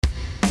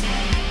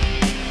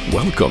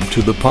Welcome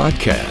to the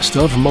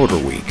podcast of Motor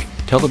Week,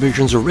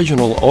 television's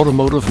original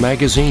automotive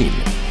magazine.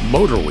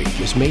 Motor Week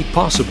is made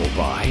possible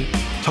by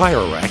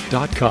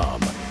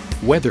TireRack.com,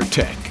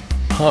 WeatherTech,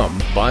 Hum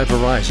by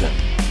Verizon,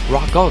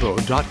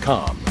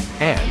 RockAuto.com,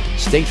 and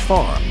State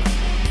Farm.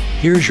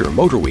 Here's your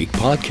Motor Week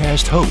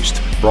podcast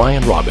host,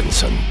 Brian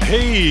Robinson.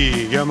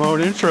 Hey, got my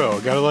own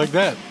intro. Got it like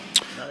that.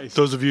 Nice.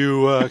 Those of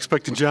you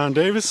expecting John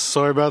Davis,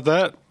 sorry about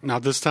that.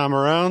 Not this time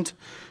around.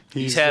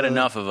 He's had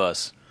enough of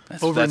us.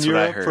 That's what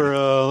Europe I heard. For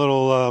a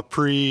little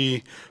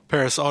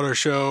pre-Paris Auto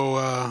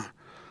Show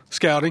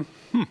scouting,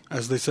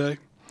 as they say.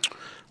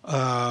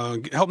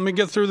 Helping me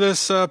get through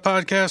this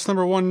podcast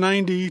number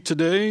 190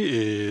 today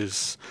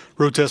is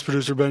Road Test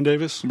producer Ben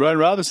Davis. Brian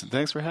Robinson,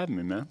 thanks for having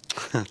me, man.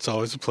 It's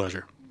always a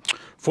pleasure.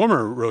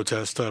 Former Road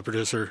Test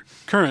producer,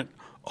 current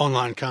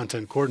online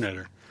content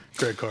coordinator,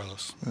 Greg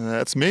Carlos.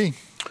 That's me.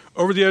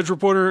 Over the Edge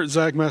reporter,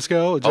 Zach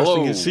Maskell,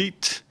 adjusting his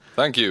seat.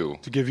 Thank you.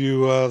 To give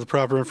you the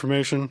proper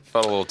information.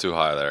 Felt a little too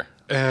high there.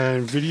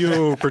 And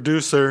video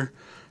producer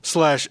 /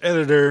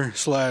 editor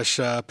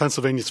 /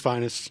 Pennsylvania's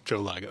finest,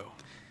 Joe Lago.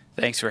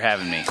 Thanks for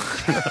having me.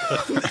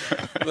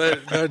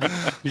 Glad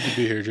you could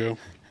be here, Joe.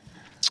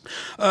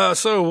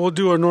 So we'll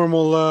do our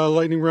normal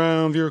lightning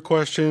round, viewer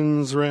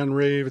questions, rant and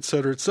rave, et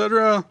cetera, et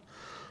cetera.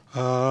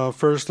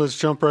 First, let's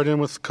jump right in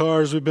with the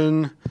cars we've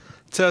been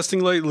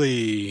testing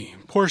lately.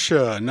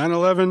 Porsche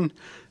 911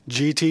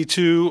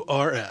 GT2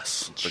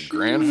 RS. The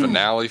grand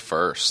finale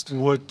first.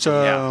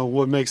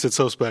 What makes it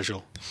so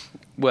special?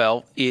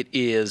 Well, it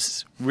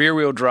is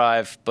rear-wheel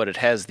drive, but it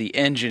has the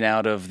engine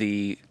out of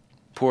the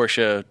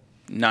Porsche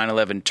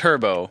 911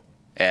 Turbo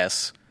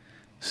S.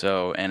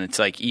 So, and it's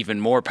like even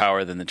more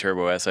power than the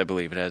Turbo S, I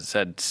believe. It's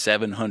had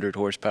 700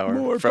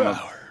 horsepower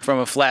from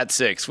a flat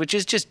six, which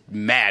is just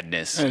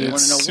madness. And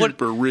it's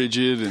super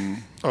rigid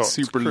and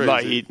super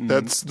light. And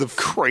that's the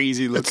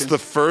crazy looking. It's the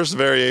first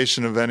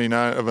variation of a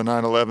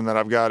 911 that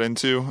I've got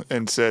into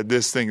and said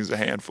this thing is a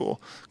handful.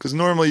 Because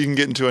normally you can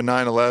get into a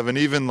 911,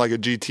 even like a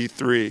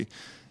GT3,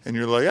 and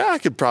you're like, I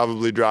could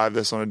probably drive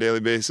this on a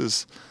daily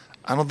basis.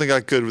 I don't think I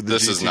could with the GT2.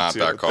 This is not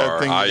that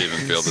car. I even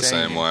feel the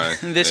same way.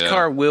 This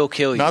car will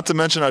kill you. Not to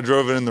mention I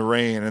drove it in the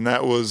rain, and I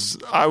was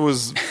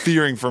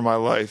fearing for my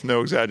life.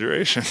 No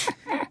exaggeration.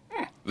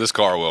 This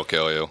car will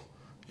kill you.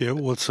 Yeah,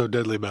 what's so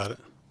deadly about it?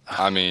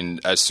 I mean,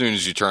 as soon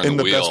as you turn in the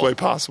the wheel. best way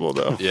possible,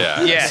 though.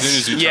 Yeah. Yes. As soon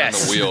as you turn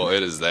the wheel,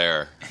 it is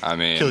there. I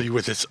mean, kill you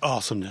with its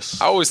awesomeness.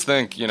 I always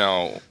think,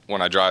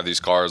 when I drive these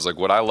cars, like,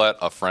 would I let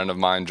a friend of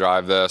mine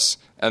drive this?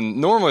 And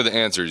normally the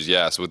answer is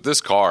yes. With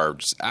this car,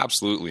 just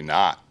absolutely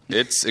not.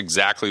 It's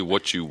exactly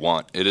what you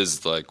want. It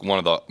is like one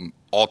of the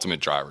ultimate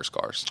driver's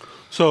cars.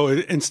 So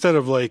instead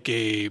of like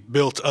a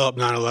built-up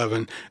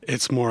 911,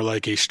 it's more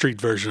like a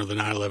street version of the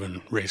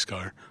 911 race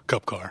car,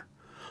 cup car.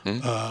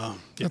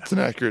 That's an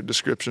accurate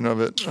description of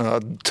it.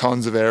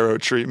 Tons of aero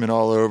treatment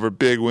all over,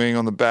 big wing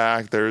on the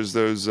back. There's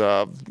those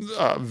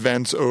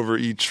vents over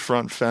each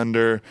front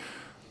fender.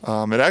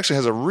 It actually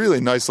has a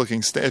really nice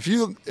looking stand. If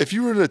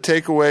you were to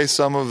take away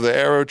some of the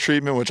aero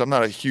treatment, which I'm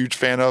not a huge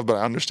fan of, but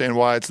I understand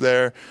why it's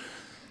there.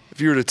 If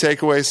you were to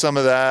take away some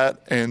of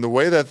that, and the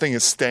way that thing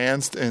is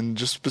stanced, and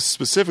just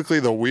specifically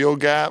the wheel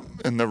gap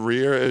in the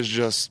rear is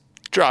just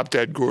drop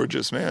dead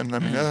gorgeous, man. I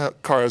mean,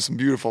 that car has some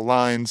beautiful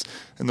lines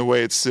in the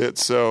way it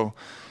sits. So,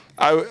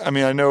 I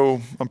mean, I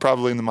know I'm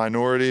probably in the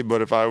minority,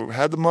 but if I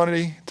had the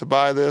money to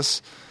buy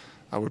this,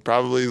 I would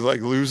probably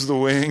lose the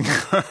wing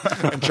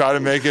and try to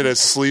make it as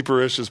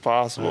sleeperish as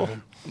possible.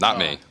 Not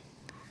me.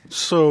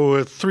 So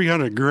at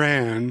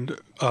 $300,000,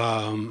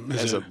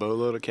 that's a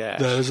boatload of cash.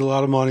 That is a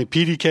lot of money.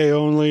 PDK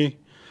only.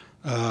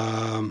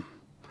 I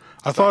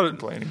thought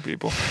complaining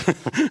people.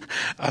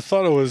 I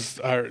thought it was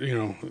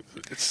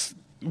it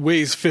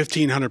weighs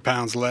 1,500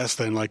 pounds less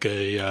than like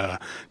a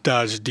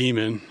Dodge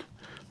Demon,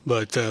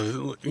 but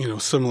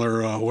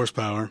similar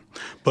horsepower.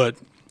 But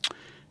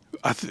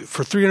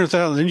for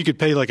 $300,000, then you could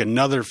pay like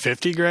another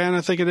 $50,000,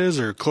 I think it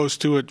is, or close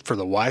to it for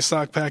the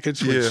Y-Stock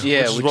package. Which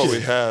is what we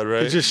had,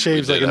 right? It just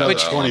shaves like another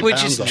 20 pounds.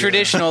 Which is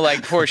traditional,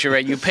 like Porsche,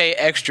 right? You pay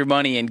extra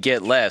money and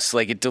get less.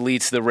 Like it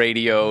deletes the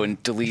radio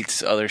and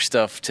deletes other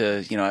stuff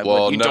to,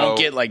 don't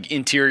get like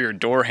interior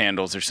door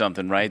handles or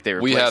something, right?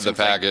 We had the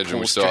package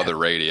and we still have the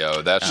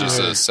radio. That's just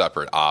a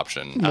separate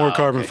option. More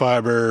carbon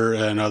fiber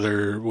and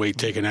other weight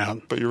taken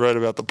out. But you're right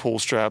about the pull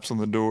straps on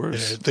the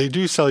doors. Yeah, they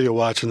do sell you a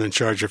watch and then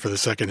charge you for the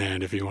second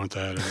hand if you want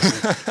that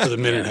for the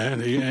minute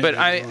hand. But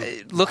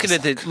looking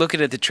at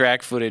the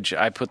track footage,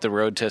 I put the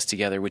road test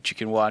together, which you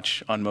can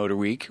watch on Motor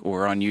Week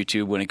or on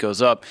YouTube when it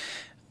goes up.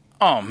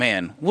 Oh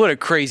man, what a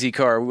crazy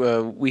car!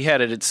 We had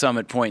it at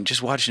Summit Point,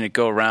 just watching it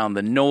go around,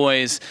 the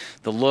noise,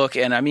 the look,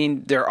 and I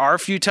mean, there are a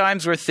few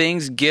times where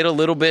things get a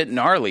little bit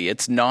gnarly.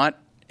 It's not.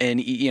 And,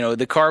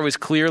 the car was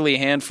clearly a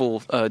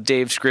handful.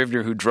 Dave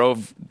Scrivener, who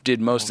did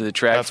most of the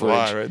track footage.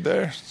 That's why right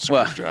there.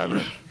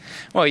 Screwdriver.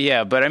 Well,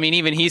 yeah, but I mean,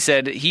 even he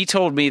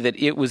told me that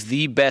it was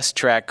the best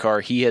track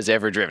car he has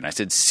ever driven. I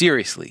said,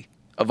 seriously?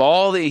 Of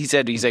all that,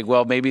 he's like,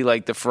 well, maybe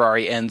like the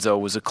Ferrari Enzo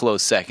was a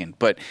close second.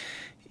 But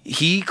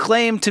he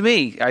claimed to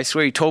me, I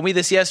swear he told me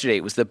this yesterday,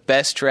 it was the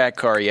best track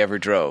car he ever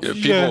drove. Yeah,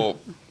 people,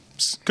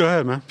 Go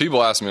ahead, man.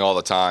 People ask me all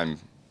the time,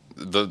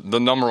 the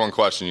number one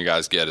question you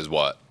guys get is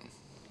what?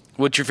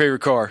 What's your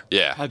favorite car?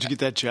 Yeah. How'd you get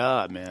that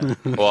job, man?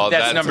 Well,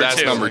 that's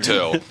number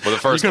two. But the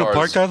first car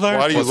park that there?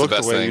 Why do you what's look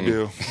the the way thing?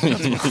 you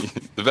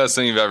do? The best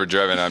thing you've ever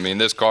driven. I mean,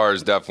 this car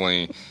is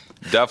definitely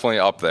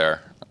up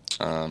there.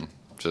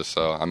 Just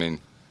so, I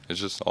mean, it's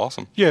just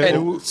awesome.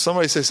 Yeah.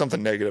 Somebody say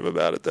something negative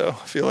about it, though.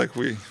 I feel like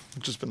we've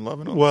just been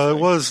loving it. Well, it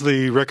was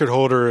the record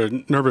holder at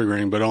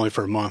Nürburgring, but only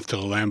for a month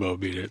till Lambo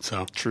beat it.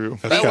 So True.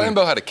 That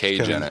Lambo had a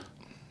cage in it.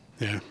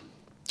 Yeah.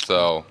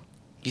 So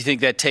You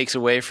think that takes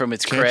away from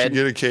its Can't cred?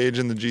 you get a cage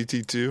in the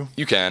GT2?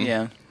 you can.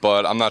 Yeah.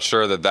 But I'm not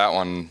sure that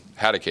one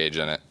had a cage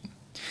in it.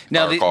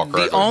 Now, I recall the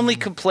correctly. only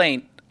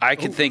complaint I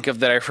can think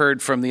of that I've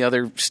heard from the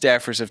other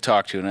staffers I've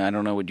talked to, and I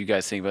don't know what you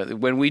guys think about it,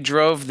 when we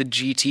drove the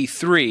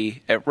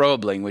GT3 at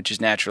Roebling, which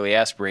is naturally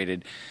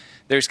aspirated,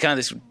 there's kind of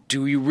this,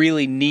 do you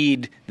really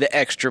need the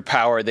extra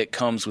power that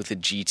comes with a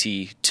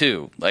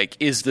GT2? Like,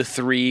 is the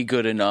 3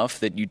 good enough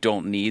that you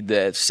don't need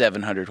the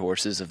 700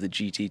 horses of the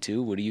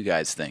GT2? What do you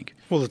guys think?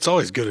 Well, it's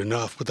always good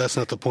enough, but that's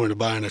not the point of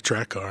buying a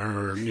track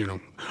car or, the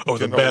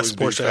Can best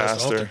always be Porsche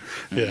has to faster. offer.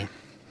 Yeah.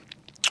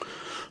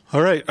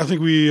 All right. I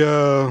think we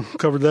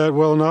covered that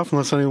well enough,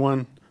 unless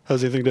anyone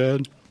has anything to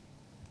add.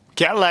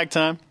 Cadillac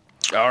time.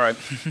 All right.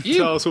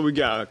 Tell us what we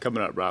got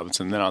coming up,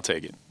 Robinson, then I'll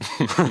take it.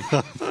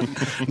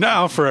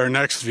 Now, for our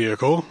next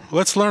vehicle,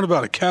 let's learn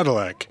about a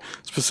Cadillac,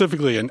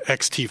 specifically an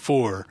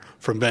XT4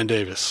 from Ben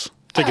Davis.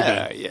 Take it,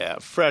 Ben. Yeah,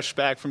 fresh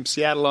back from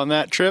Seattle on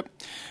that trip.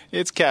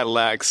 It's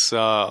Cadillac's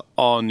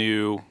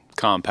all-new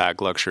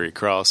compact luxury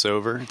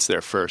crossover. It's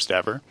their first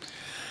ever.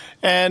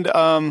 And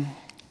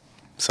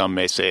some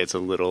may say it's a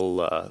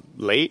little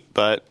late,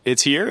 but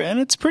it's here, and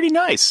it's pretty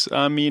nice.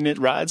 I mean, it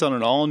rides on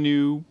an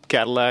all-new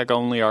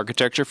Cadillac-only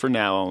architecture for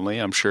now only.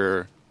 I'm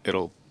sure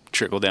it'll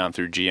trickle down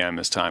through GM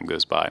as time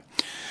goes by.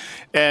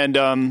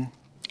 And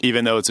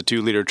even though it's a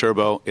 2-liter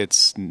turbo,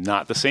 it's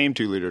not the same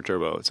 2-liter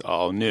turbo. It's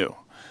all new.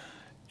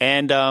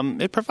 And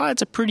it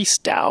provides a pretty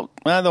stout...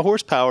 the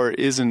horsepower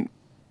isn't...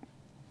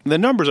 The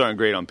numbers aren't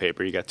great on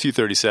paper. You got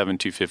 237,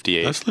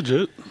 258. That's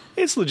legit.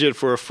 It's legit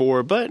for a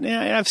 4, but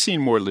yeah, I've seen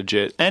more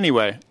legit.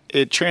 Anyway,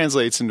 it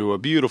translates into a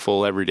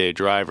beautiful everyday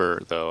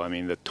driver, though. I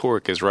mean, the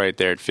torque is right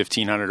there at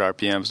 1,500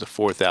 RPMs to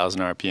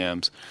 4,000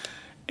 RPMs,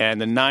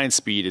 and the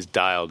 9-speed is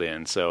dialed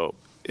in. So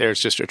there's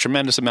just a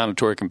tremendous amount of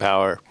torque and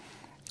power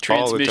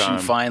all the Transmission time.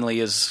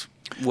 finally is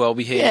well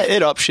behaved. Yeah,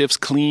 it upshifts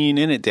clean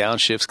and it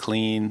downshifts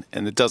clean,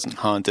 and it doesn't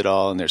hunt at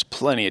all, and there's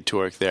plenty of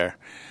torque there.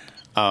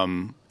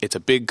 It's a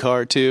big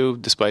car, too,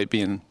 despite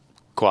being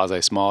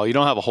quasi-small. You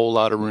don't have a whole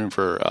lot of room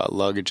for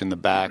luggage in the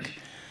back.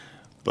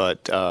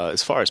 But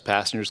as far as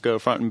passengers go,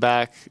 front and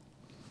back,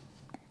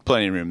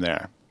 plenty of room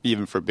there,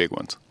 even for big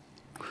ones.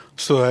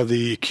 Still have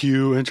the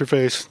Q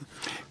interface.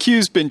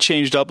 Q's been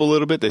changed up a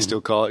little bit. They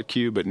still call it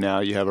Q, but now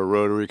you have a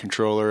rotary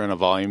controller and a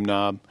volume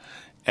knob.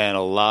 And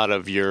a lot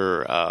of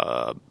your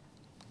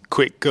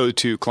quick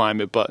go-to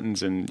climate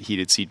buttons and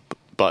heated seat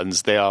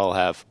buttons, they all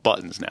have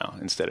buttons now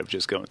instead of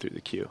just going through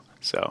the Q.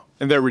 So,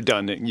 and they're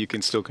redundant. You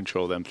can still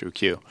control them through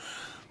Q,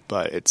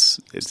 but it's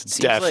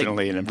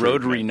definitely an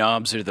improvement. Rotary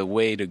knobs are the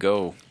way to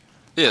go.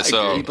 Yeah,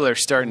 so People are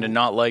starting to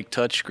not like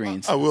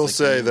touchscreens. I will It's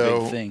like say a big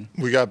though, thing.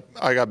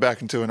 I got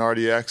back into an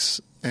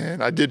RDX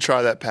and I did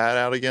try that pad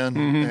out again.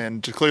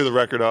 And to clear the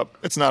record up,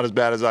 it's not as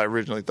bad as I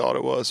originally thought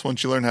it was.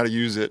 Once you learn how to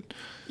use it,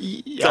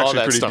 it's all actually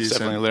that pretty stuff's decent.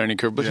 definitely a learning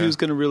curve. But Yeah. who's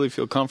going to really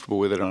feel comfortable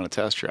with it on a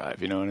test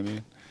drive? You know what I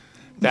mean?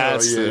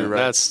 Yeah, you're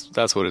right.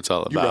 That's what it's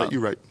all about.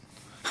 You're right.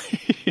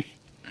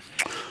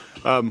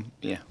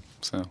 Yeah.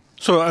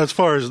 So as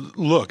far as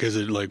look, is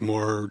it like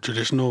more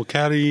traditional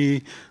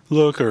caddy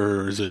look,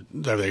 or are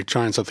they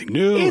trying something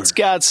new? It's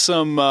got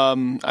some,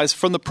 as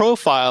from the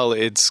profile,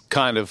 it's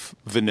kind of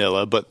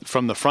vanilla, but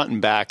from the front and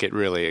back, it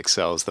really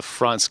excels. The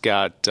front's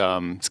got,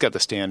 it's got the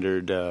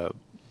standard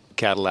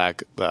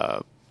Cadillac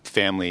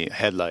family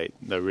headlight,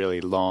 the really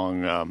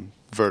long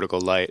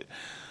vertical light.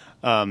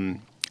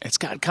 It's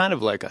got kind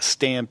of like a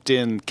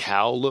stamped-in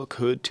cow look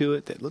hood to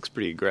it that looks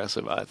pretty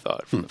aggressive, I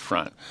thought, from the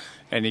front.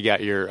 And you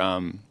got your,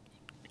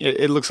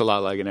 it looks a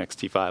lot like an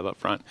XT5 up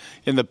front.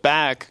 In the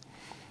back,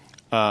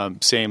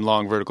 same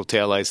long vertical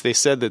taillights. They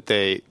said that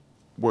they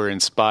were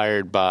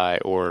inspired by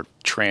or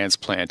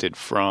transplanted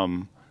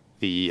from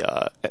the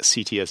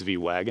CTSV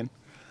wagon.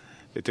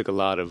 They took a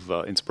lot of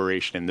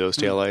inspiration in those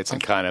taillights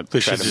and kind of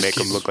tried to make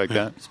them look like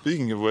that.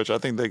 Speaking of which, I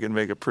think they could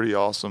make a pretty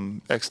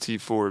awesome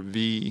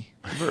XT4V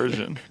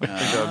version. I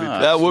think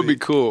That would be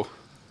cool.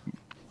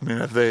 I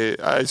mean,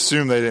 I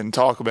assume they didn't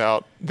talk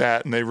about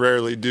that, and they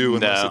rarely do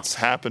unless No. it's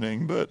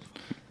happening. But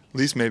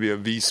least maybe a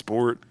V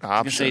Sport I was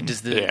option. gonna say,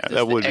 does that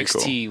the would be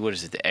XT, what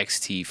is it, the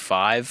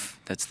XT5?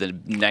 That's the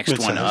next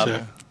one Midsize, up.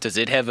 yeah. Does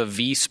it have a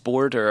V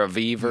Sport or a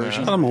V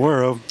version? That I'm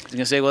aware of. I was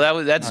gonna say,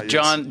 well, that's Not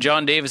yet.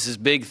 John Davis's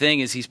big thing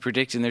is he's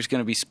predicting there's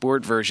going to be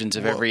sport versions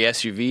of every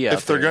SUV out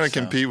If they're there. going to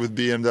compete with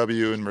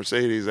BMW and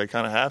Mercedes, they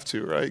kind of have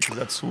to, right? 'Cause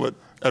that's what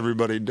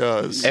everybody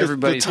does.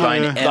 Everybody's the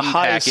buying time- M the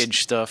highest- package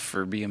stuff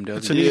for BMW.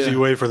 It's an easy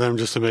way for them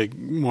just to make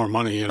more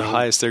money. You know, The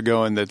highest they're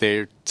going that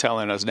they're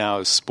telling us now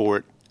is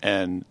sport,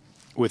 and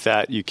with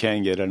that you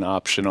can get an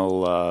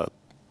optional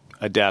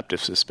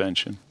adaptive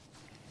suspension.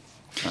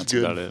 That's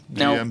good. about it.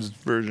 Now- GM's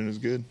version is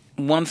good.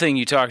 One thing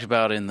you talked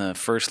about in the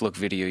first look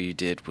video you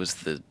did was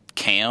the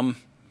cam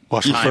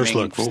watch the first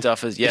timing look. Fool.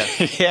 stuff. Is yeah.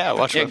 Yeah,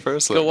 watch my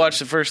first look. Go watch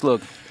the first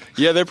look.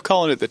 Yeah, they're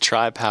calling it the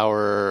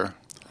Tri-Power.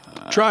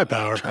 Tri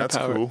power. That's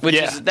cool. Which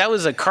Yeah. that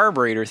was a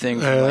carburetor thing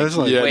from that's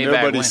like- Yeah, way back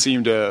nobody when.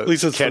 seemed to At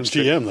least it's from catch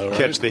GM though, right?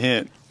 catch the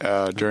hint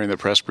during the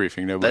press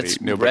briefing. Nobody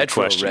That's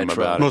questioned him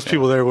retro. about Most it.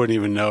 people there wouldn't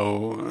even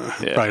know.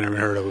 Yeah. Probably never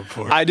heard of it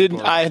before.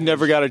 I had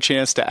never got a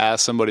chance to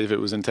ask somebody if it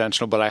was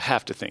intentional, but I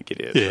have to think it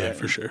is. yeah, right?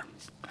 for sure.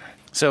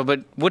 So,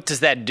 but what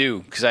does that do?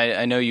 Because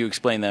I know you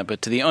explained that,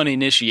 but to the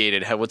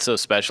uninitiated, what's so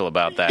special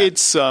about that?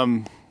 It's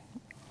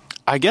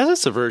I guess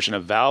it's a version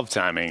of valve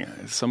timing.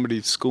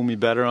 Somebody school me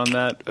better on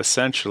that.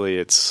 Essentially,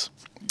 it's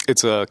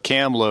a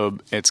cam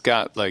lobe. It's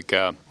got like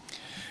and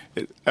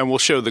we'll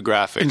show the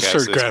graphic. as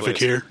Insert this graphic plays.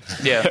 here.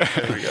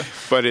 yeah.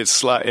 But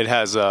it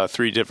has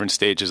 3 different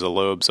stages of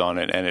lobes on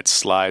it, and it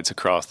slides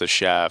across the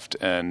shaft.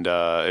 And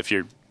if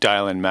you're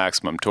dialing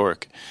maximum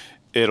torque,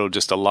 it'll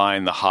just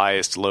align the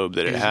highest lobe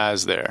that it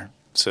has there,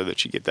 so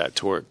that you get that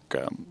torque.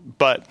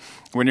 But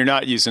when you're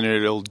not using it,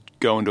 it'll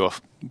go into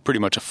pretty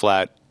much a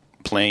flat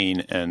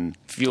plane and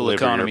Fuel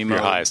deliver economy your mode.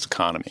 highest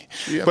economy.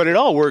 Yeah. But it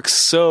all works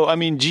so. I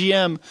mean,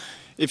 GM.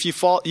 If you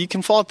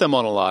can fault them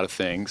on a lot of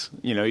things.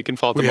 You know, you can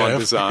fault them We on have.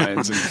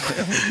 designs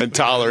and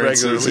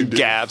tolerances Regularly and do.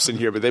 gaps in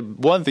here. But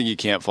one thing you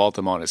can't fault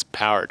them on is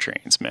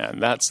powertrains, man.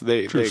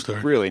 They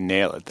story. really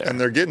nail it there. And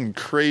they're getting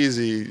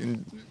crazy.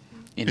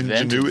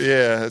 Inventive.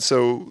 Yeah,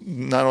 so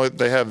not only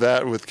they have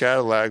that with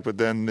Cadillac, but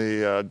then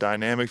the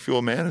dynamic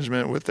fuel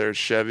management with their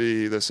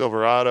Chevy, the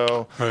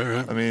Silverado.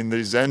 Right. I mean,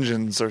 these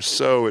engines are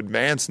so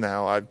advanced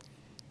now. I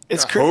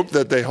It's hope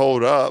that they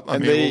hold up. I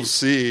And mean, they- we'll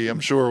see. I'm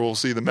sure we'll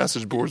see the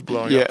message boards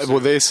blowing Yeah, up. well,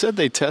 soon. they said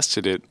they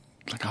tested it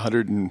like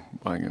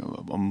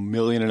 1.5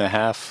 million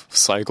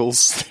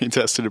cycles. They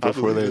tested it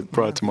before believe they it.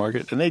 brought it to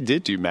market, and they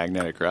did do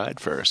magnetic ride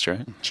first,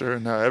 right? Sure.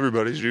 Now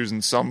everybody's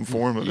using some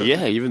form of it.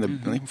 Yeah,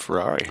 even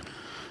Ferrari.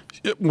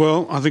 Yeah,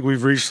 well, I think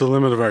we've reached the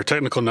limit of our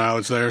technical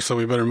knowledge there, so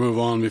we better move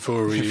on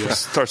before we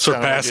Start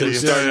sounding like surpass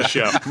it. idiots.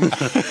 Yeah,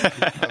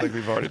 I think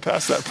we've already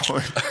passed that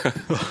point.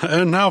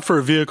 yeah. And now for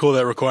a vehicle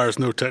that requires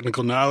no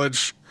technical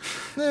knowledge.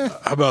 How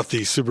about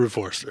the Subaru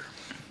Forester?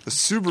 The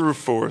Subaru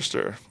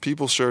Forester.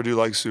 People sure do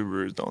like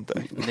Subarus, don't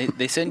they?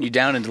 They sent you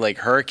down into like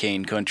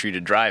hurricane country to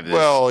drive this.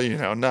 Well,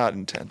 not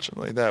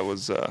intentionally. That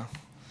was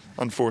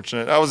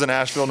unfortunate. I was in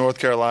Asheville, North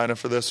Carolina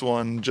for this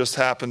one. Just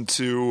happened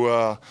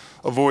to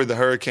avoid the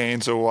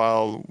hurricane, so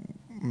while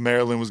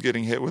Maryland was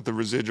getting hit with the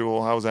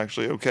residual, I was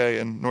actually okay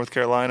in North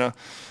Carolina.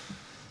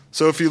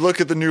 So if you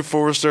look at the new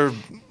Forester,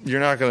 you're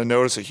not going to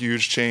notice a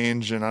huge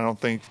change, and I don't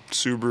think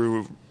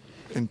Subaru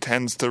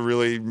intends to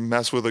really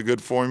mess with a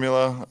good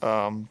formula.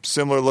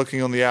 Similar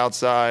looking on the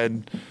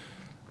outside.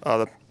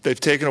 They've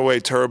taken away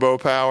turbo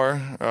power,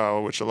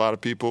 which a lot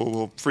of people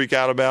will freak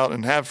out about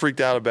and have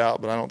freaked out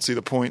about, but I don't see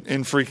the point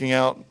in freaking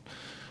out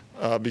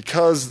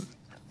because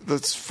the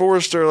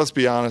Forester, let's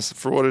be honest,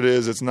 for what it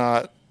is, it's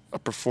not a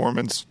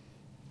performance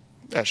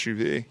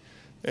SUV.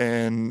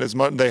 And as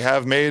much they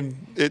have made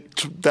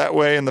it that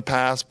way in the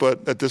past,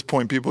 but at this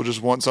point, people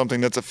just want something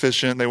that's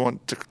efficient. They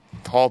want to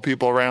haul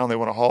people around. They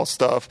want to haul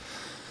stuff.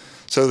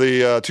 So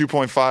the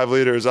 2.5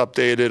 liter is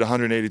updated,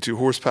 182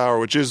 horsepower,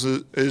 which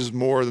is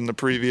more than the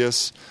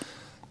previous.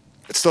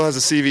 It still has a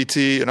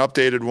CVT, an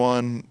updated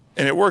one,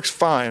 and it works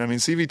fine. I mean,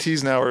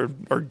 CVTs now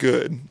are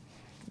good.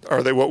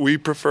 Are they what we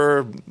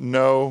prefer?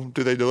 No.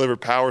 Do they deliver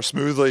power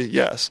smoothly?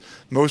 Yes.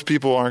 Most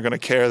people aren't going to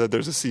care that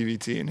there's a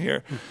CVT in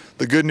here.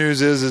 The good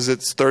news is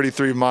it's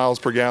 33 miles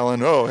per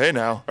gallon. Oh, hey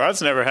now.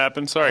 That's never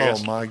happened. Sorry, Oh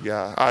guys. my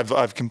God.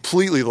 I've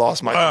completely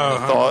lost my train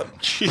of thought.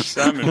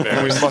 Jeez, I'm And we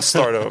embarrassed. must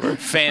start over.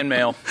 fan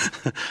mail.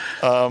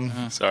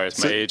 Sorry,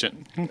 it's my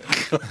agent.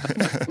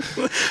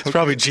 It's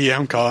probably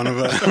GM calling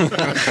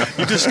about.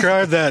 You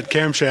described that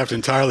camshaft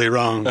entirely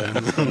wrong,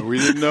 Ben. We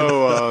didn't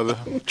know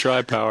the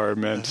tri-power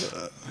meant.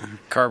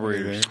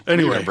 Carburetors.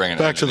 Anyway, bring an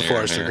back to the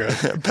engineer in Forester,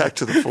 here. guys. Back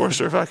to the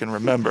Forester, if I can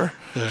remember.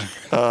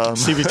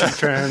 CVT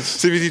trans.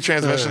 CVT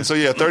transmission. So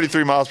yeah,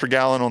 33 miles per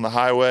gallon on the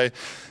highway,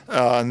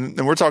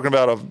 and we're talking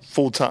about a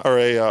full time or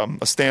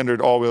a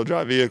standard all-wheel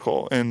drive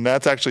vehicle, and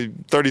that's actually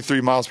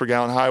 33 miles per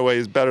gallon highway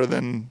is better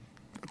than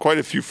quite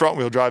a few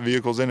front-wheel drive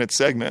vehicles in its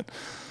segment.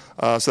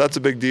 So that's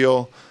a big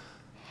deal.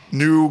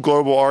 New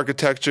global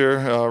architecture,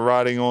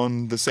 riding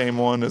on the same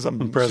one as I'm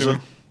Impreza.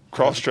 assuming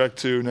Crosstrek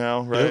 2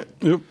 now, right?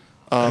 Yep.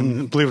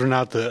 And believe it or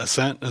not, the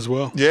Ascent as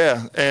well.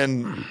 Yeah,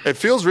 and it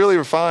feels really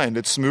refined.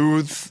 It's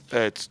smooth.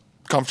 It's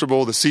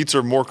comfortable. The seats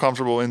are more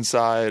comfortable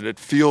inside. It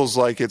feels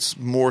like it's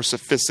more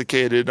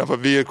sophisticated of a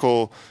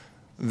vehicle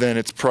than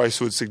its price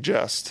would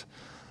suggest.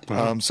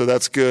 So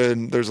that's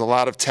good. There's a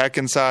lot of tech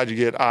inside. You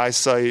get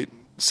eyesight,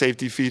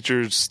 safety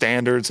features,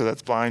 standard, so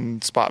that's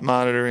blind spot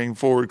monitoring,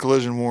 forward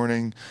collision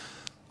warning.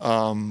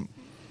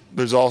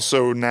 There's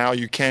also now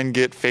you can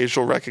get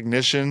facial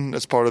recognition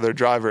as part of their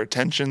driver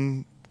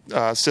attention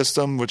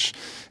system, which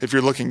if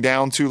you're looking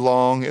down too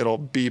long, it'll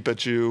beep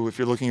at you. If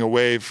you're looking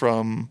away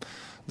from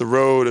the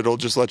road, it'll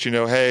just let you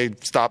know, hey,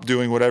 stop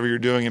doing whatever you're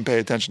doing and pay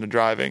attention to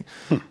driving.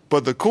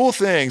 But the cool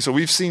thing, so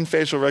we've seen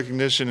facial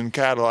recognition in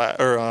Cadillac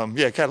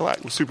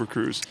with Super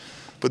Cruise.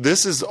 But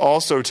this is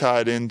also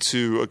tied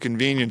into a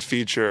convenient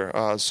feature.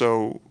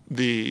 So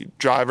the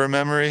driver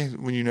memory,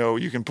 when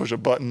you can push a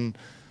button,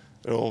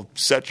 it'll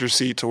set your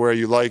seat to where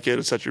you like it.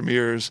 It'll set your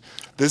mirrors.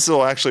 This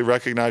will actually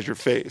recognize your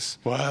face.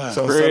 Wow!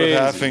 So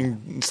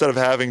instead of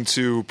having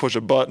to push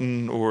a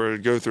button or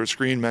go through a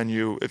screen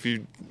menu,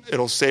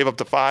 it'll save up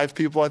to 5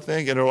 people, I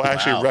think, and it'll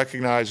actually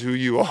recognize who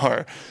you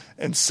are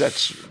and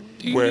set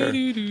where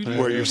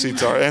your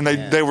seats are. And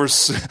they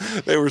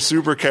were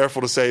super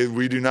careful to say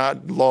we do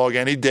not log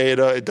any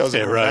data. It doesn't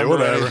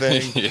remember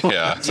anything.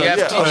 Yeah. You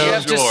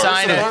have to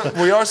sign it.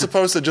 We are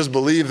supposed to just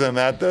believe them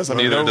at this.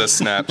 Neither does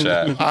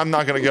Snapchat. I'm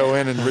not going to go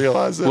in and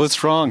realize this.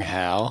 What's wrong,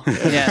 Hal?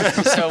 Yeah.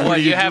 So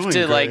what you have doing,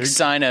 to like Greg?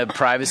 sign a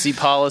privacy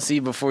policy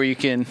before you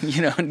can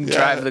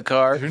drive the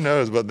car. Who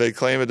knows? But they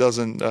claim it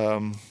doesn't.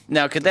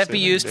 Now, could that be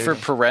Save used for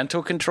data.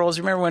 parental controls?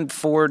 You remember when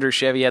Ford or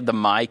Chevy had the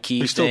My Key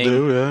They still thing,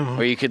 do, yeah.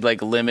 where you could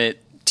like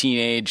limit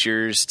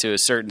teenagers to a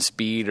certain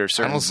speed or I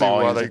certain don't see why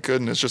volume? they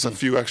couldn't. It's just a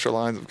few extra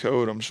lines of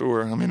code, I'm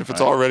sure. I mean, if it's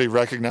already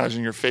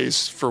recognizing your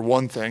face for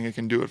one thing, it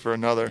can do it for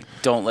another.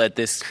 Don't let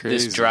this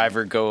Crazy.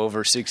 driver go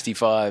over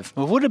 65.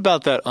 Well, what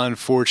about that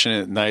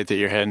unfortunate night that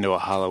you're heading to a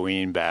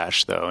Halloween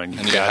bash, though, and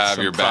And you got have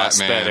some your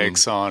Batman.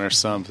 prosthetics on or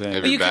something?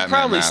 Have But you your could Batman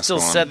probably mask still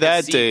on. set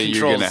That seat day, you're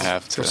controls. going to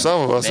have For to.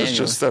 some of us, it's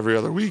Manual. just every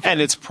other week.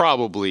 And it's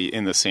probably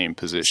in the same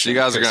position. So you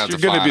guys are going to have to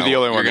You're gonna find be the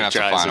only one you're that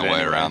gonna have drives to find it a way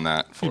anyway. around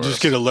that. For You just us.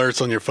 get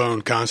alerts on your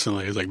phone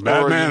constantly. It's like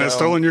Batman has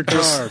stolen your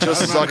car.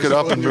 Just suck it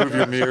up and move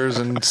your mirrors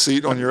and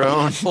seat on your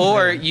own.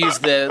 Or use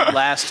the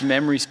last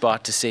memory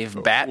spot to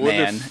save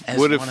Batman as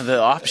what one if- of the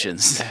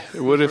options.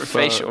 What if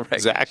facial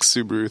recognition. Zach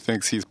Subaru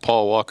thinks he's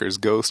Paul Walker's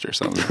ghost or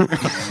something?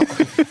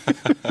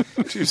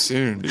 Too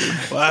soon,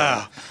 dude.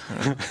 Wow.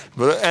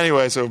 But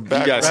anyway, so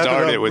back, got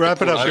started with Wrap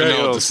the it up, I don't know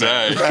Greg. what to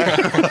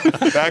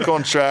say. back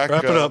on track.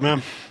 Wrap it up,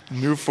 man.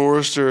 New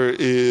Forester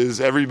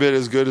is every bit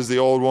as good as the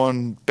old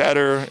one,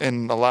 better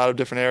in a lot of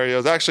different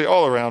areas. Actually,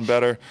 all around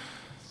better.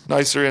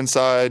 Nicer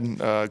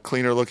inside,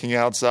 cleaner looking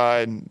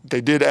outside.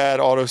 They did add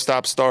auto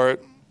stop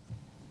start.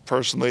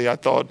 Personally, I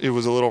thought it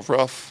was a little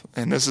rough,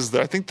 and this is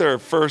I think their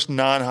first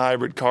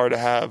non-hybrid car to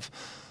have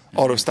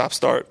auto stop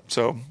start.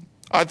 So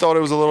I thought it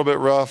was a little bit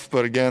rough,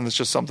 but again, it's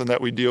just something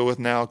that we deal with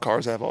now.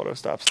 Cars have auto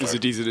stop start. Is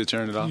it easy to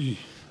turn it off?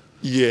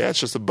 Yeah, it's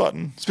just a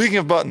button. Speaking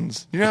of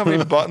buttons, you know how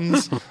many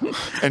buttons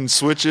and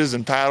switches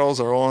and paddles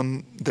are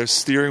on their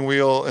steering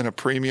wheel in a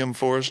premium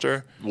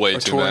Forester? Way or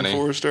too touring many.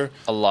 Forester?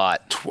 A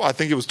lot. I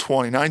think it was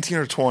 19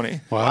 or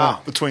 20. Wow.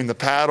 Between the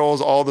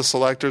paddles, all the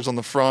selectors on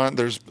the front,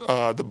 there's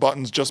the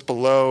buttons just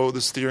below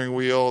the steering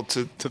wheel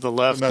to the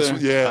left mess there?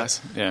 with- yeah,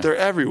 Yeah. they're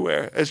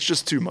everywhere. It's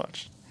just too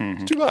much.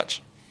 Too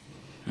much.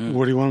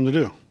 What do you want them to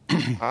do?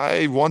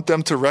 I want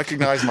them to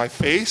recognize my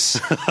face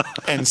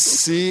and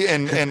see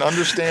and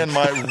understand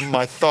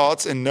my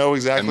thoughts and know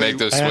exactly. And make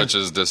those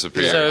switches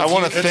disappear. So- I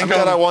want If to you- think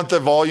that I want the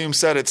volume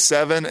set at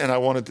 7, and I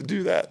want it to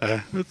do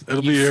that.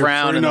 It'll be You here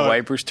frown before and the know it.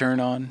 wipers turn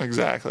on.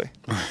 Exactly.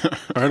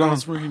 Right on.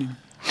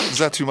 Is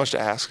that too much to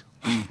ask?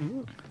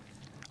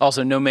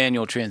 Also, no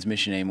manual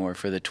transmission anymore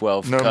for the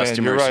 12 No, man,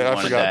 customers you're right. who I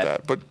wanted forgot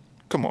that. But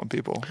come on,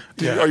 people.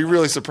 Yeah. Are you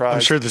really surprised?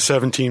 I'm sure the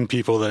 17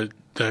 people that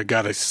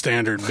got a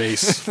standard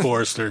base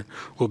Forester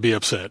will be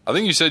upset. I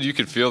think you said you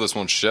could feel this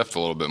one shift a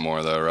little bit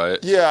more, though, right?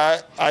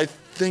 Yeah, I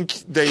think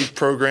they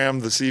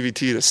programmed the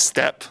CVT to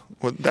step.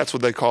 That's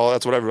what they call it.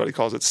 That's what everybody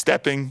calls it,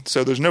 stepping.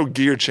 So there's no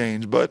gear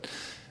change, but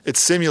it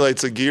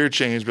simulates a gear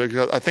change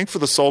because I think for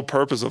the sole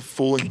purpose of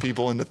fooling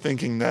people into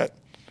thinking that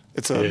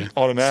it's an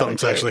automatic.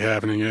 Something's actually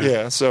happening, yeah.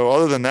 Yeah, so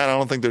other than that, I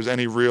don't think there's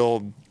any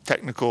real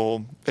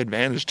technical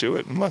advantage to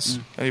it unless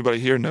anybody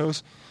here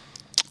knows.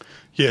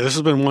 Yeah, this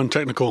has been one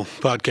technical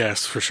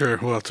podcast for sure.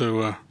 We'll have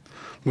to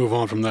move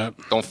on from that.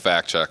 Don't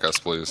fact check us,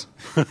 please.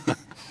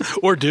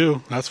 Or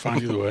do. That's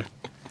fine either way.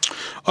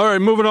 All right,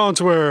 moving on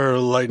to our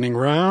lightning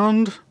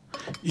round.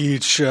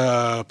 Each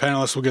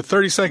panelist will get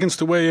 30 seconds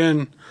to weigh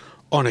in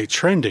on a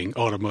trending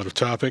automotive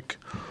topic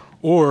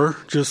or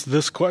just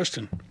this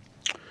question.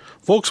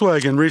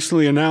 Volkswagen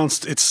recently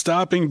announced it's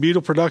stopping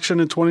Beetle production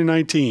in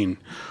 2019.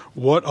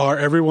 What are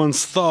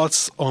everyone's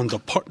thoughts on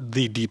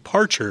the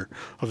departure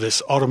of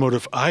this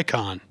automotive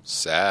icon?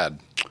 Sad.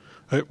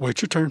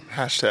 Wait your turn.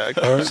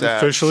 Hashtag. All right, sad.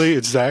 officially,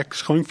 it's Zach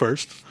going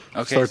first.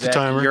 Okay, Start Zach, the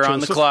timer. you're on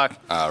the Joseph. clock.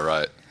 All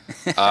right.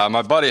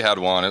 My buddy had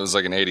one. It was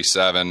like an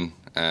 87,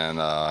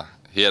 and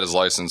he had his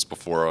license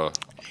before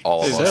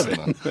all of us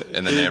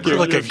in the neighborhood. You're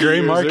like a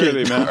gray market.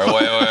 Early, man. Or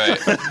wait.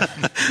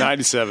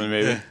 97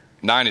 maybe.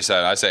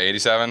 97. I say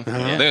 87. I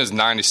think it was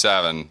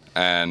 97,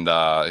 and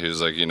he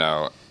was like,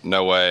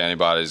 no way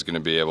anybody's going to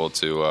be able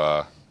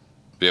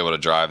to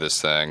drive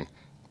this thing.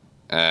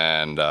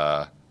 And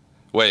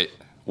wait,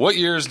 what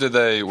years were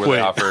they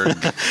offered?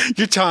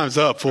 Your time's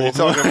up, fool. You're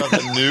talking about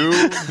the new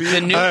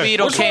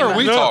Beetle Which came one are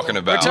we out. talking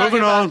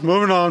about?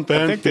 Moving on,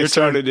 Ben. I think they Your turn.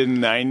 started in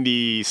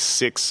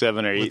 96,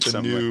 7, or 8. With the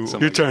Something new- like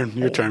that.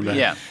 Your turn, Ben.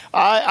 Yeah.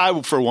 I,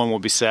 for one, will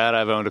be sad.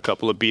 I've owned a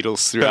couple of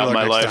Beetles throughout luck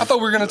my next I life. thought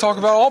we were going to talk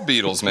about all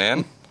Beetles,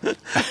 man.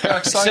 Got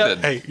excited.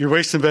 Hey, you're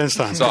wasting Ben's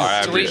time. Sorry.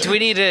 I Do we appreciate it.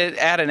 need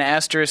to add an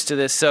asterisk to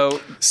this?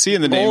 So, Seeing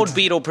the name. old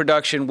Beetle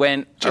production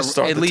went, Just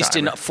start at the least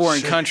in timer.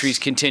 foreign countries,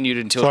 continued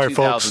until Sorry,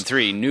 folks.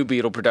 2003. New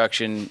Beetle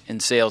production and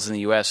sales in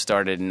the U.S.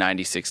 started in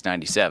 96,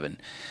 97.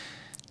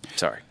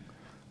 Sorry.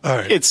 All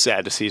right. It's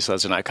sad to see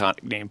such an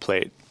iconic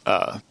nameplate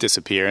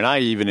disappear, and I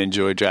even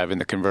enjoyed driving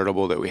the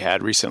convertible that we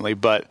had recently,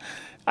 but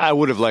I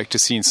would have liked to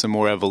seen some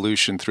more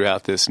evolution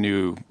throughout this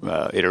new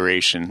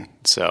iteration.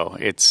 So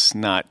it's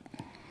not,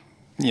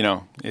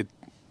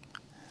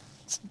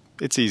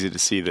 it's easy to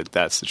see that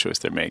that's the choice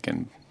they're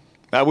making.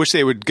 I wish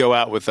they would go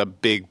out with a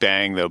big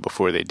bang, though,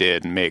 before they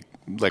did, and make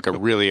like a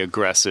really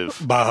aggressive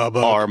Baja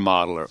Bug. R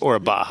model or a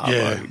Baja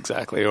Yeah. Bug,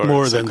 exactly, or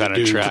More some than kind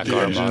the of dude track with the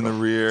R engine in model.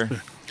 the rear.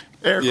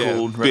 Air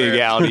cooled. right? Big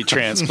Audi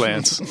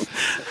transplants.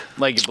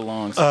 Like it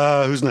belongs.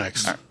 Who's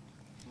next?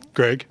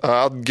 Greg?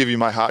 I'll give you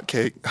my hot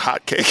cake.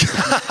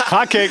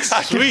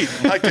 Hotcakes. Sweet.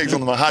 Hot cakes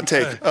on my hot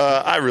take.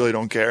 I really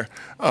don't care.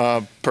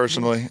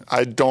 Personally,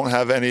 I don't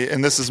have any,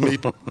 and this is me,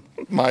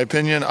 my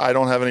opinion. I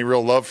don't have any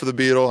real love for the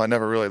Beetle. I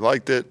never really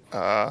liked it.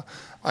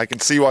 I can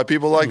see why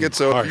people like it.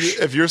 So harsh.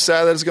 if you're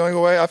sad that it's going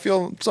away, I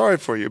feel sorry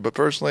for you. But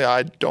personally,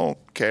 I don't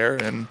care.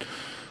 And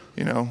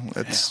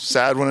it's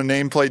sad when a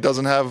nameplate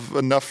doesn't have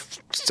enough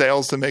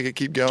sales to make it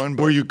keep going.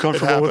 But Were you it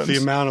comfortable with the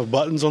happens. amount of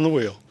buttons on the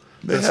wheel?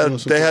 They That's the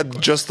most had important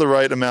part. just the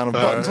right amount of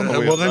buttons on the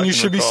wheel. Well, then that I you can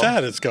should be recall.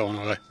 sad it's going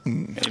away.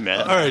 Amen.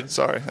 All right.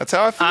 Sorry, that's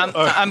how I feel.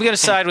 I'm going to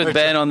side with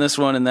Ben on this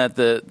one, in that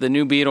the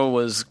new Beetle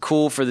was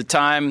cool for the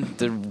time.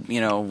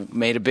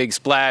 Made a big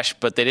splash,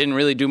 but they didn't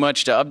really do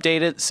much to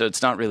update it, so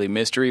it's not really a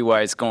mystery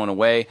why it's going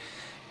away.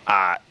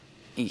 I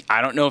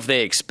don't know if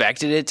they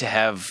expected it to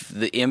have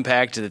the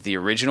impact that the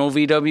original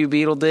VW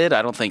Beetle did.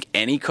 I don't think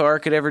any car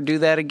could ever do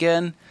that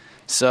again.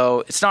 So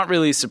it's not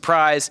really a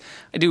surprise.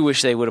 I do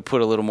wish they would have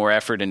put a little more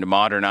effort into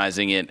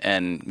modernizing it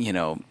and,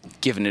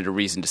 giving it a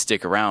reason to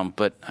stick around.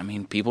 But,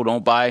 people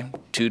don't buy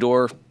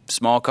two-door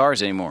small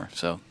cars anymore,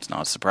 so it's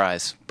not a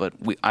surprise. But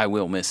I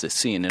will miss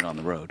seeing it on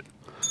the road.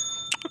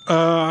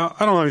 I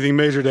don't have anything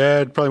major to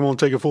add. Probably won't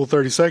take a full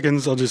 30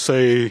 seconds. I'll just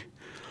say,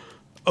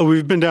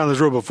 we've been down this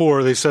road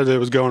before. They said it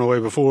was going away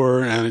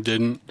before, and it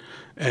didn't.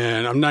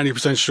 And I'm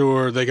 90%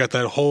 sure they got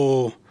that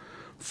whole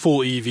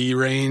full EV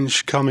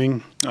range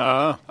coming.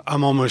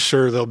 I'm almost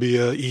sure there'll be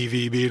a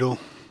EV Beetle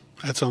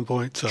at some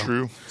point. So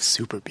True.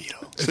 Super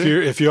Beetle.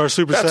 if you are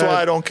super That's sad,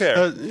 why I don't care,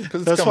 'cause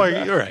it's that's coming why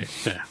back. you're right.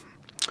 Yeah,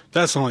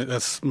 that's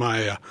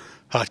my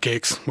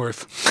hotcakes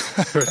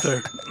worth right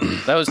there.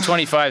 That was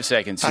 25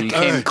 seconds, so you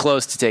came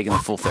close to taking the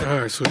full thing. All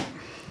right, sweet.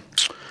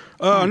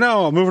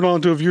 Now, moving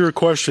on to a viewer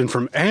question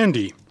from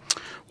Andy.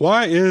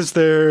 Why is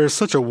there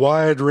such a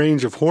wide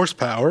range of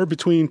horsepower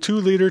between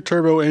 2-liter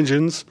turbo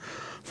engines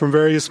from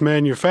various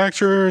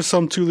manufacturers?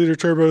 Some 2-liter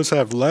turbos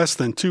have less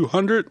than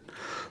 200.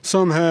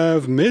 Some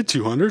have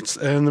mid-200s,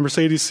 and the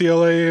Mercedes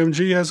CLA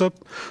AMG has up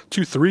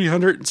to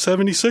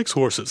 376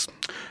 horses.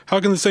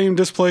 How can the same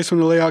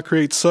displacement layout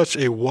create such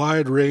a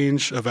wide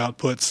range of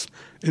outputs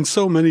in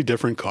so many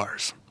different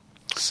cars?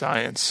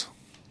 Science.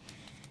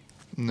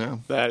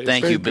 No. That is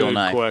Thank a you, Bill good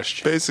Nye.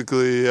 question.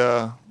 Basically,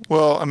 a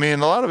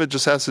lot of it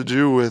just has to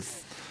do with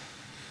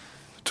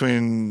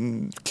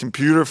between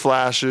computer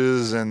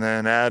flashes and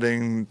then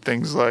adding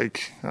things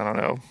like, I don't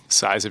know,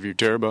 Size of your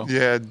turbo.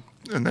 yeah,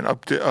 and then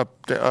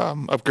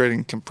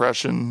upgrading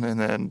compression and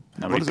then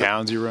How what many is it?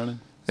 pounds you running?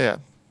 Yeah,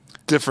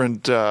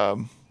 different.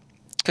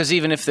 Because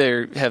even if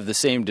they have the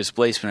same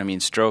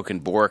displacement, stroke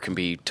and bore can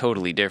be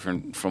totally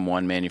different from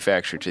one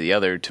manufacturer to the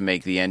other to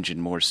make the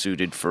engine more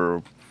suited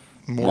for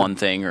one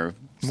thing or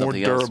more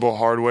something else. durable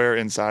hardware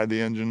inside the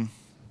engine.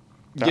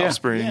 Valve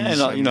springs.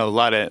 Yeah, and, a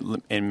lot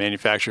of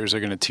manufacturers are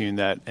going to tune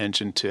that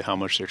engine to how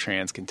much their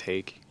trans can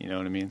take. You know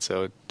what I mean?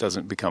 So it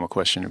doesn't become a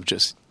question of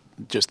just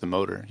the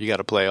motor. You got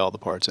to play all the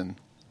parts in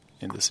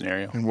the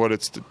scenario. And what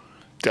it's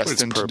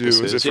destined to do. purpose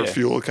Is it is, for yeah.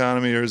 fuel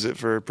economy or is it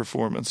for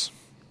performance?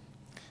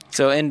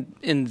 So,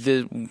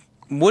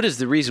 what is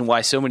the reason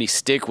why so many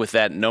stick with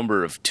that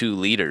number of 2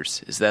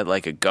 liters? Is that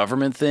like a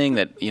government thing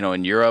that,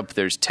 in Europe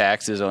there's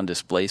taxes on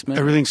displacement?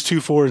 Everything's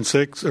 2, 4, and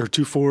 6, or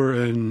 2, 4,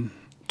 and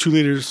 2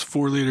 liters,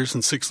 4 liters,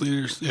 and 6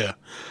 liters. Yeah,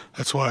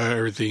 that's why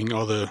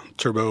all the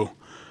turbo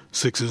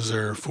 6s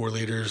are 4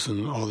 liters,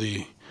 and all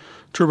the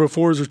turbo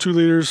 4s are 2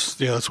 liters.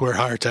 Yeah, that's where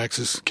higher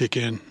taxes kick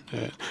in,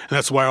 and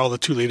that's why all the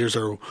 2 liters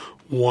are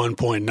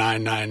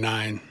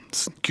 1.999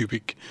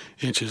 cubic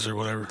inches or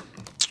whatever,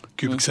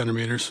 cubic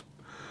centimeters.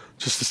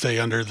 just to stay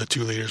under the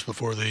 2 liters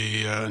before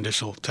the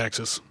initial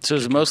taxes. So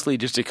is it mostly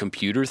just a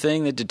computer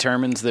thing that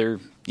determines their,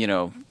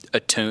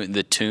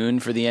 the tune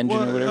for the engine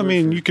or whatever? I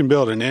mean, you can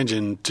build an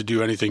engine to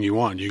do anything you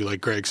want. You,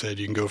 like Greg said,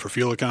 you can go for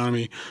fuel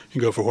economy, you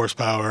can go for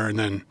horsepower, and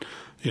then,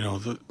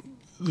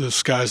 the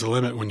sky's the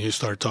limit when you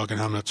start talking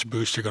how much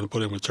boost you're going to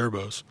put in with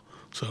turbos.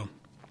 So,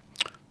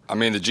 I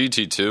mean, the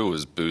GT2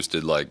 was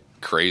boosted like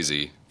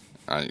crazy.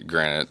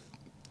 Granted,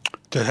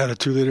 that had a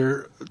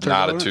 2-liter turbo.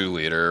 Not a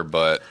 2-liter,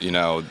 but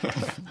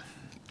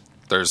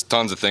there's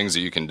tons of things that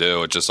you can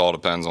do. It just all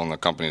depends on the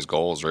company's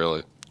goals,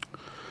 really.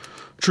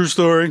 True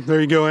story. There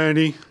you go,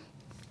 Andy.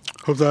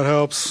 Hope that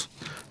helps.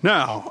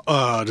 Now,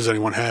 does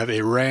anyone have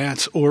a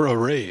rant or a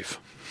rave?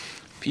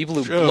 People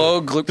who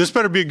Joe, blow... this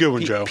better be a good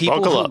one, Joe.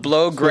 People who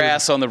blow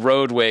grass on the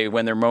roadway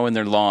when they're mowing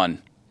their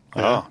lawn.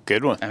 Oh,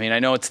 good one. I mean, I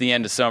know it's the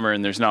end of summer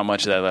and there's not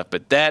much of that left,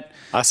 but that...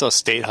 I saw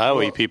state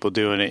highway people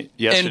doing it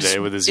yesterday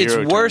with a zero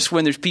turn. It's worse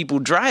when there's people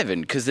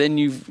driving, because then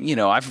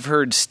I've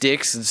heard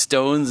sticks and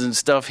stones and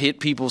stuff hit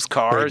people's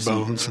cars. Break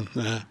bones.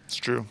 It's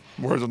true.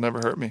 Words will never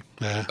hurt me.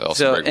 Yeah. They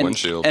also break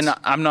windshields. And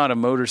I'm not a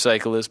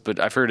motorcyclist, but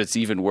I've heard it's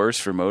even worse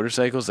for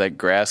motorcycles. That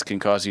grass can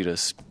cause you to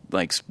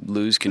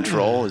lose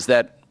control. Is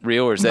that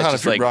real, or is that Not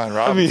just if you're Brian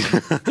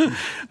Robinson.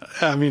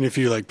 I mean, if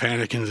you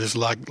panic and just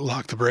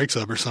lock the brakes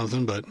up or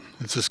something, but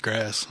it's just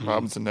grass.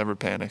 Robinson never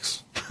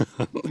panics.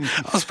 I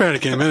was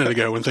panicking a minute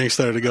ago when things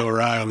started to go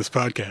awry on this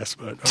podcast,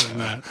 but other than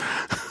that.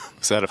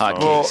 Is that a phone?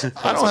 Well,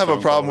 I don't have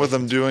a problem with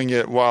them doing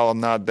it while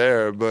I'm not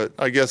there, but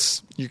I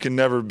guess you can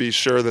never be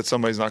sure that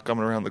somebody's not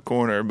coming around the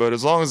corner. But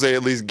as long as they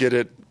at least get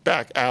it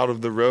back out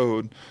of the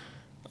road,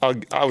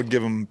 I would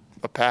give them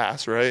a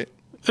pass, right?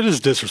 It is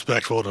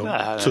disrespectful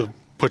to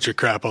put your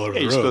crap all over the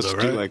road, you're supposed though, to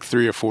right? do like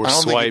 3 or 4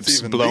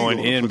 swipes blowing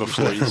in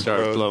before you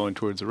start blowing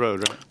towards the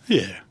road, right?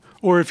 Yeah.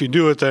 Or if you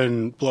do it,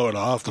 then blow it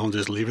off. Don't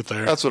just leave it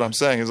there. That's what I'm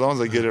saying. As long as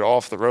they get it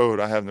off the road,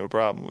 I have no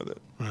problem with it.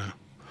 Yeah.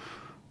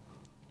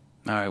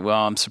 All right,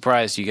 well, I'm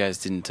surprised you guys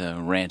didn't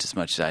rant as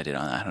much as I did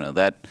on that. I don't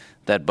know.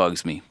 That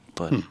bugs me.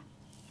 But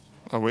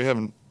We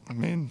haven't, I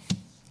haven't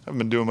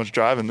been doing much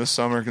driving this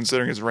summer,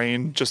 considering it's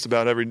rained just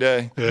about every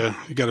day. Yeah,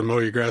 you got to mow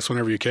your grass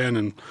whenever you can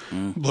and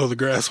blow the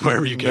grass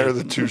wherever you can. They're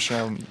the two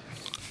sound.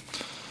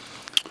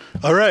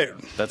 All right.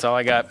 that's all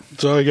I got.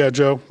 That's all you got,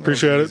 Joe.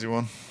 Appreciate it. Easy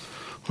one.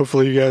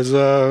 Hopefully you guys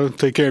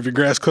take care of your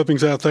grass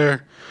clippings out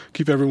there.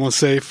 Keep everyone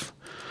safe.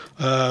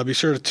 Be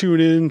sure to tune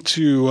in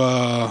to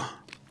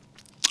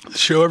the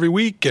show every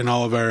week and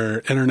all of our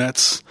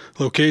internet's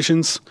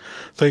locations.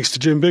 Thanks to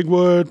Jim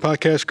Bigwood,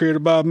 podcast creator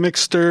Bob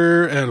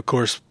Mixter, and, of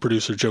course,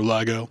 producer Joe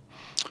Ligo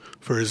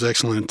for his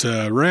excellent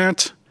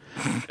rant.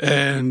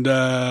 And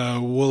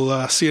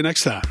we'll see you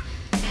next time.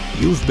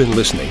 You've been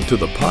listening to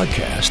the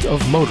podcast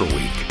of Motor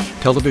Week,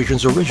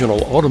 television's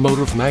original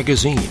automotive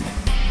magazine.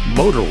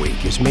 Motor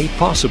Week is made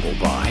possible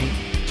by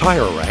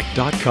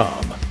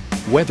TireRack.com,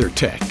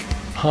 WeatherTech,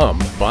 Hum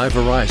by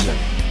Verizon,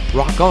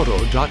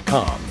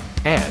 RockAuto.com,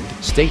 and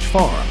State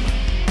Farm.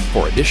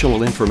 For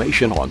additional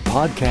information on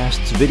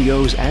podcasts,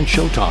 videos, and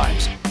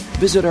showtimes,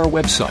 visit our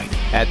website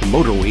at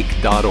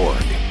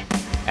motorweek.org.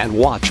 And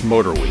watch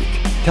Motor Week,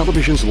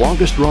 television's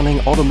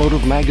longest-running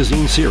automotive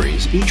magazine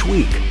series, each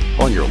week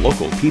on your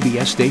local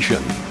PBS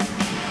station.